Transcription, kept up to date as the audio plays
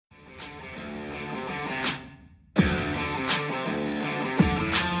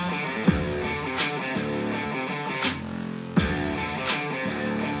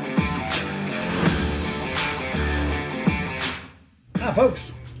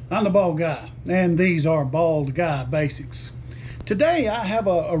I'm the Bald Guy, and these are Bald Guy Basics. Today I have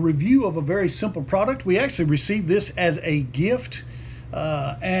a review of a very simple product. We actually received this as a gift,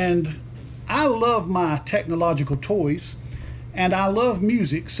 and I love my technological toys, and I love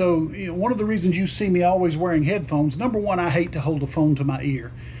music. So one of the reasons you see me always wearing headphones, number one, I hate to hold the phone to my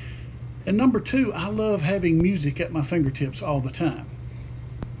ear. And number two, I love having music at my fingertips all the time.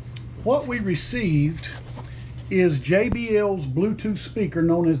 What we received is JBL's Bluetooth speaker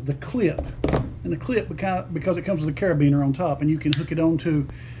known as the Clip. And the Clip, because it comes with a carabiner on top, and you can hook it onto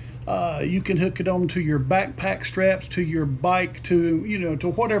your backpack straps, to your bike, to to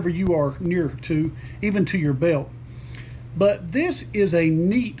whatever you are near to, even to your belt. But this is a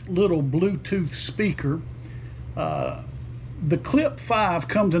neat little Bluetooth speaker. The Clip5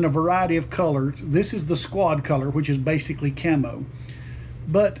 comes in a variety of colors. This is the squad color, which is basically camo.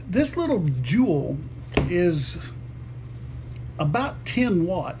 But this little jewel is about 10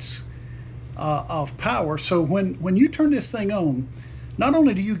 watts of power. So when you turn this thing on, not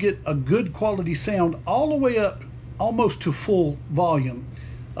only do you get a good quality sound all the way up almost to full volume.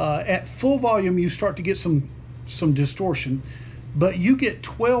 At full volume you start to get some distortion, but you get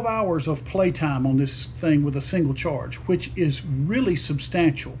 12 hours of playtime on this thing with a single charge, which is really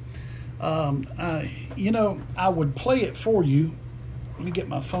substantial. I would play it for you. Let me get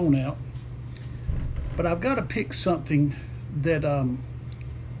my phone out. But I've got to pick something that, I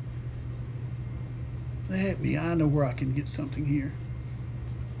know where I can get something here.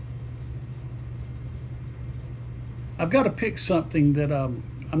 I've got to pick something that I'm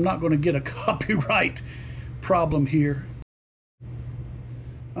not going to get a copyright problem here.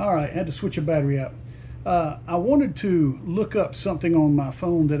 All right, I had to switch a battery out. I wanted to look up something on my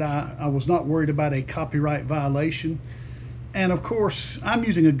phone that I was not worried about a copyright violation. And of course, I'm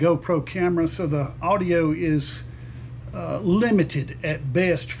using a GoPro camera, so the audio is limited at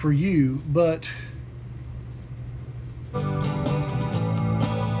best for you, but you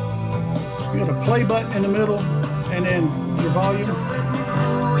got a play button in the middle, and then your volume.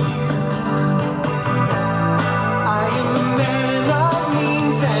 I am a man of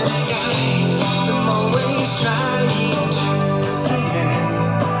means and I'm always trying to connect.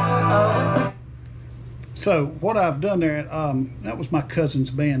 So what I've done there, that was my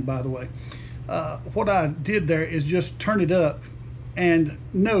cousin's band, by the way. What I did there is just turn it up, and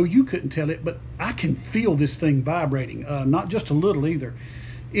no, you couldn't tell it, but I can feel this thing vibrating, not just a little either.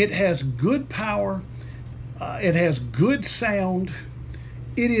 It has good power, it has good sound,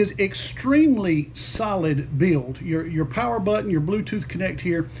 it is extremely solid build. Your power button, your Bluetooth connect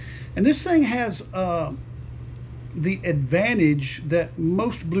here, and this thing has the advantage that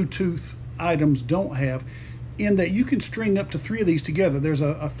most Bluetooth items don't have, in that you can string up to 3 of these together. There's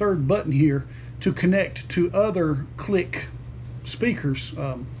a third button here to connect to other click speakers,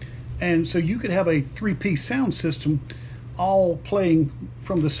 and so you could have a 3-piece sound system all playing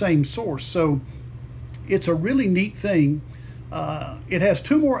from the same source. So it's a really neat thing. It has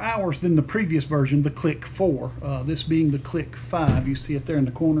 2 more hours than the previous version, the Clip4, this being the Clip5. You see it there in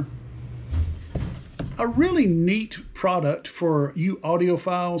the corner. A really neat product for you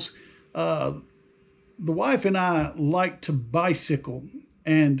audiophiles. The wife and I like to bicycle,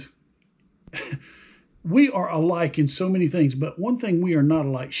 and we are alike in so many things, but one thing we are not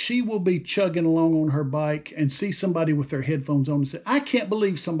alike. She will be chugging along on her bike and see somebody with their headphones on and say, I can't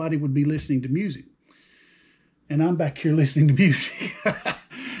believe somebody would be listening to music. And I'm back here listening to music.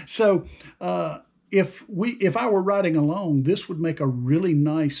 So if I were riding along, this would make a really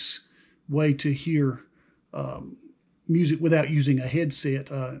nice way to hear music without using a headset.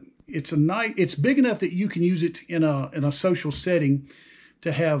 It's big enough that you can use it in a social setting,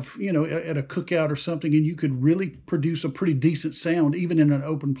 to have, at a cookout or something, and you could really produce a pretty decent sound even in an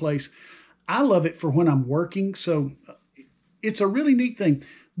open place. I love it for when I'm working, so it's a really neat thing.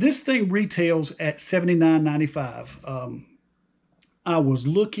 This thing retails at $79.95. I was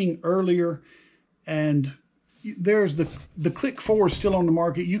looking earlier, and there's the Clip4 is still on the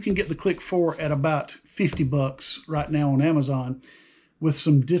market. You can get the Clip4 at about $50 right now on Amazon with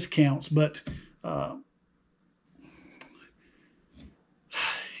some discounts, but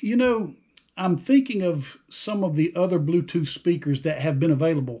I'm thinking of some of the other Bluetooth speakers that have been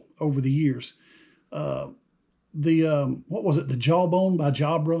available over the years. What was it? The Jawbone by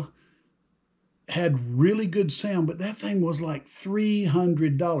Jabra had really good sound, but that thing was like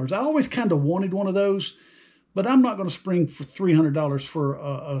 $300. I always kind of wanted one of those, but I'm not going to spring for $300 for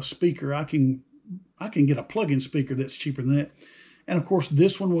a speaker. I can get a plug-in speaker that's cheaper than that. And of course,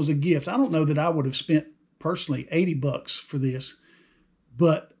 this one was a gift. I don't know that I would have spent personally $80 for this,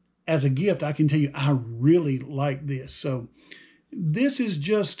 but as a gift, I can tell you I really like this. So This is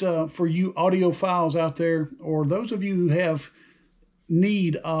just for you audiophiles out there, or those of you who have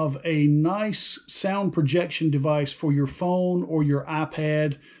need of a nice sound projection device for your phone or your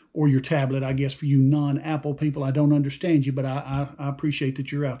iPad or your tablet. I guess for you non-Apple people, I don't understand you, but I appreciate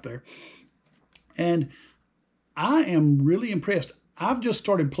that you're out there. And I am really impressed. I've just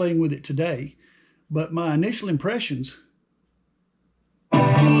started playing with it today, but my initial impressions.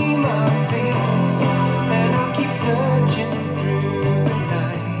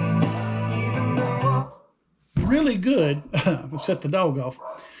 Really good. I've set the dog off.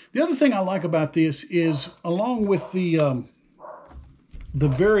 The other thing I like about this is, along with the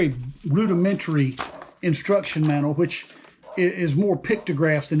very rudimentary instruction manual, which is more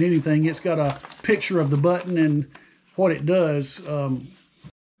pictographs than anything. It's got a picture of the button and what it does. One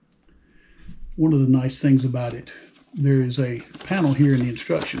of the nice things about it, there is a panel here in the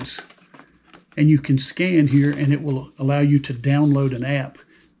instructions, and you can scan here and it will allow you to download an app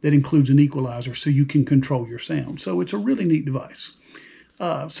that includes an equalizer so you can control your sound. So it's a really neat device.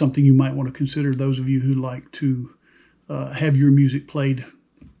 Something you might want to consider, those of you who like to have your music played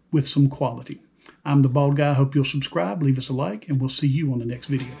with some quality. I'm the Bald Guy. I hope you'll subscribe, leave us a like, and we'll see you on the next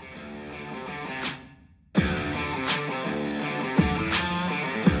video.